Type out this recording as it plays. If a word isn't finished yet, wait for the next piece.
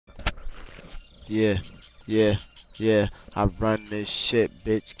Yeah, yeah, yeah. I run this shit,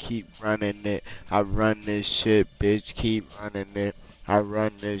 bitch, keep running it. I run this shit, bitch, keep running it. I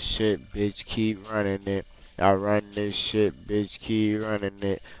run this shit, bitch, keep running it. I run this shit, bitch, keep running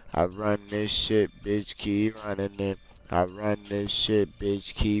it. I run this shit, bitch, keep running it. I run this shit,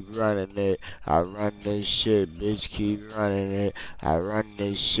 bitch, keep running it. I run this shit, bitch, keep running it. I run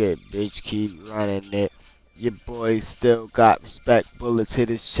this shit, bitch, keep running it. Your boy still got respect. Bullets hit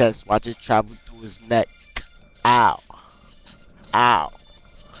his chest. Watch it travel through his neck. Ow. Ow.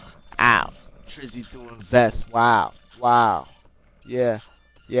 Ow. Trizzy doing vest. Wow. Wow. Yeah.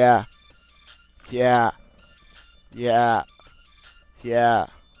 Yeah. Yeah. Yeah. Yeah.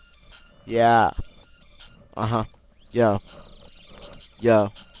 Yeah. Uh-huh. Yo.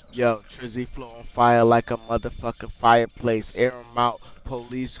 Yo. Yo. Trizzy flow on fire like a motherfucking fireplace. Air him out.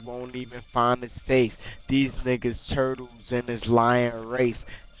 Police won't even find his face. These niggas turtles in his lion race.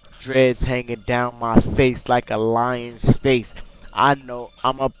 Dreads hanging down my face like a lion's face. I know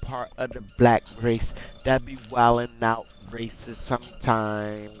I'm a part of the black race that be wildin' out racist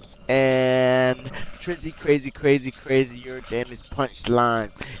sometimes. And Trizzy crazy, crazy, crazier than his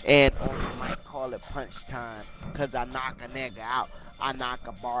punchlines. And on the mic call it punch time. Cause I knock a nigga out. I knock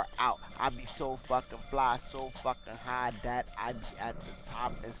a bar out. I be so fucking fly, so fucking high that I be at the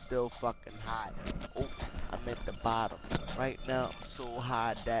top and still fucking high. Oops, I'm at the bottom. Right now I'm so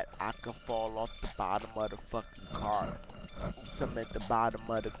high that I can fall off the bottom of the fucking car. Oops, I'm at the bottom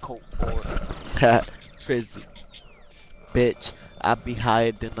of the coke order. Trizzy, bitch, I be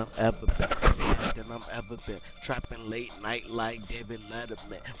higher than I've ever been. Higher than I've ever been. Trapping late night like David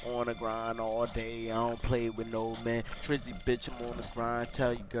Letterman. On the grind all day, I don't play with no man. Trizzy, bitch, I'm on the grind.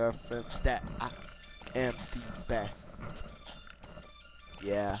 Tell your girlfriend that I am the best.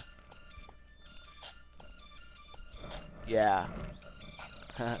 Yeah, yeah.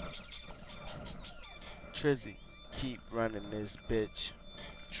 Trizzy, keep running this bitch.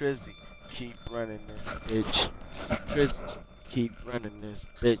 Trizzy, keep running this bitch. Trizzy, keep running this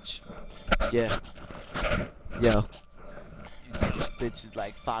bitch. Yeah, yo. You teach bitches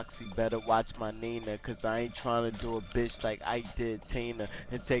like Foxy better watch my Nina. Cause I ain't trying to do a bitch like I did Tina.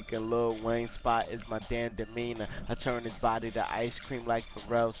 And taking Lil Wayne's spot is my damn demeanor. I turn his body to ice cream like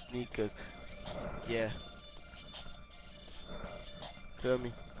Pharrell sneakers. Yeah, feel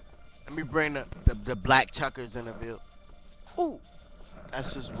me? Let me bring the black chuckers in the field. Ooh,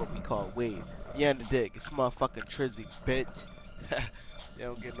 that's just what we call wave. Yeah, in the dig. It's motherfucking Trizzy, bitch. They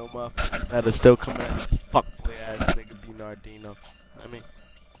don't get no motherfucking better. Still coming at this fuckboy ass nigga B Nardino. I mean,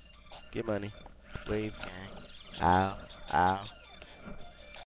 get money. Wave gang. Ow. Ow.